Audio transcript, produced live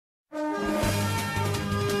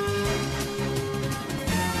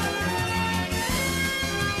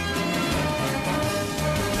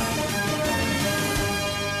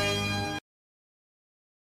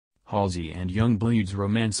Halsey and Yungblud's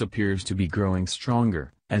romance appears to be growing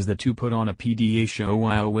stronger, as the two put on a PDA show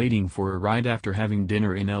while waiting for a ride after having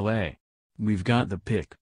dinner in LA. We've got the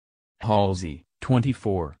pic. Halsey,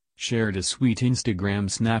 24, shared a sweet Instagram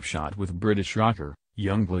snapshot with British rocker,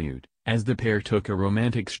 Yungblud, as the pair took a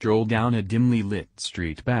romantic stroll down a dimly lit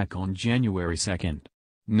street back on January 2.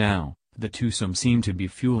 Now, the twosome seemed to be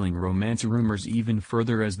fueling romance rumors even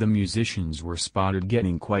further as the musicians were spotted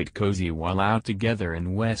getting quite cozy while out together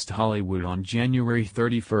in West Hollywood on January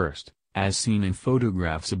 31, as seen in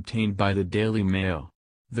photographs obtained by the Daily Mail.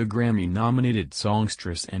 The Grammy-nominated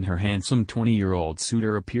songstress and her handsome 20-year-old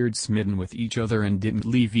suitor appeared smitten with each other and didn't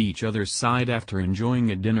leave each other's side after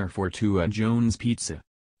enjoying a dinner for two at Jones Pizza.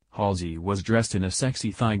 Halsey was dressed in a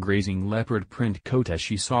sexy thigh-grazing leopard print coat as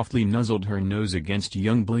she softly nuzzled her nose against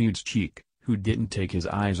Yungblud's cheek, who didn't take his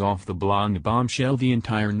eyes off the blonde bombshell the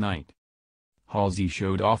entire night. Halsey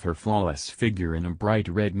showed off her flawless figure in a bright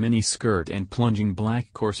red mini-skirt and plunging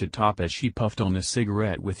black corset top as she puffed on a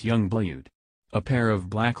cigarette with Yungblud. A pair of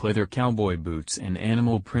black leather cowboy boots and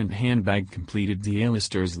animal print handbag completed the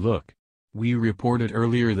A-lister's look. We reported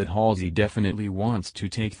earlier that Halsey definitely wants to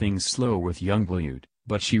take things slow with Yungblud,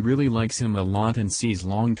 but she really likes him a lot and sees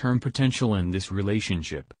long-term potential in this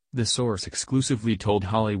relationship, the source exclusively told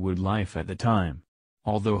Hollywood Life at the time.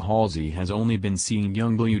 Although Halsey has only been seeing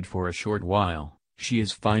Yungblud for a short while, she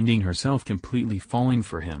is finding herself completely falling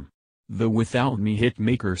for him. The Without Me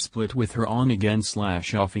hitmaker split with her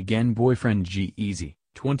on-again/off-again boyfriend G-Eazy,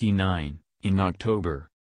 29, in October.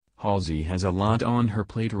 Halsey has a lot on her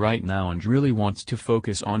plate right now and really wants to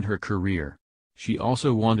focus on her career. She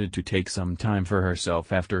also wanted to take some time for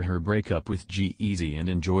herself after her breakup with G-Eazy and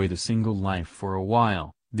enjoy the single life for a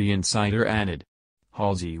while, the insider added.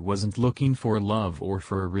 Halsey wasn't looking for love or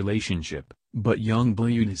for a relationship, but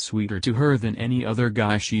Yungblud is sweeter to her than any other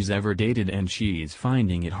guy she's ever dated and she's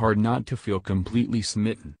finding it hard not to feel completely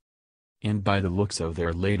smitten. And by the looks of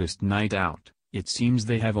their latest night out, it seems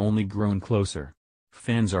they have only grown closer.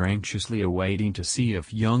 Fans are anxiously awaiting to see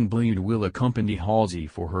if Yungblud will accompany Halsey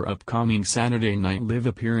for her upcoming Saturday Night Live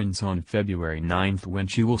appearance on February 9 when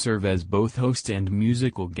she will serve as both host and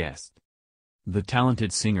musical guest. The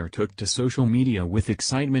talented singer took to social media with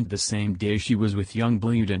excitement the same day she was with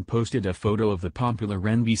Yungblud and posted a photo of the popular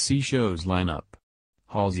NBC show's lineup.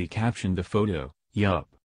 Halsey captioned the photo, "Yup.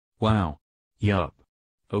 Wow. Yup.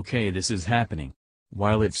 Okay, this is happening."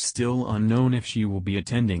 While it's still unknown if she will be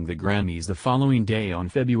attending the Grammys the following day on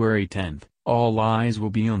February 10, all eyes will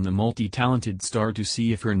be on the multi-talented star to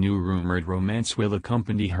see if her new rumored romance will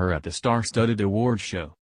accompany her at the star-studded award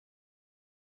show.